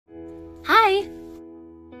Hi.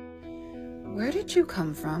 Where did you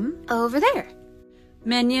come from? Over there.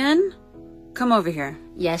 Minion, come over here.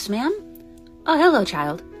 Yes, ma'am? Oh, hello,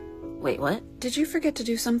 child. Wait, what? Did you forget to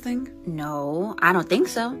do something? No, I don't think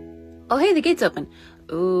so. Oh, hey, the gate's open.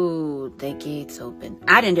 Ooh, the gate's open.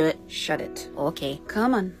 I didn't do it. Shut it. Okay.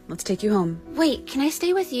 Come on, let's take you home. Wait, can I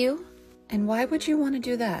stay with you? And why would you want to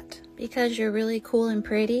do that? Because you're really cool and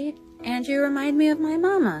pretty, and you remind me of my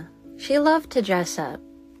mama. She loved to dress up.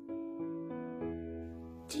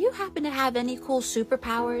 Do you happen to have any cool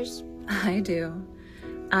superpowers? I do.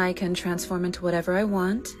 I can transform into whatever I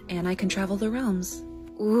want, and I can travel the realms.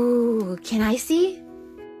 Ooh, can I see?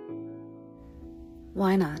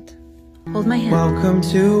 Why not? Hold my hand. Welcome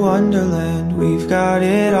to Wonderland, we've got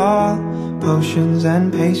it all. Potions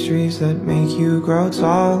and pastries that make you grow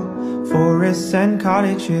tall. Forests and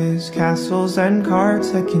cottages, castles and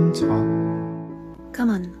carts that can talk. Come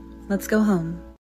on, let's go home.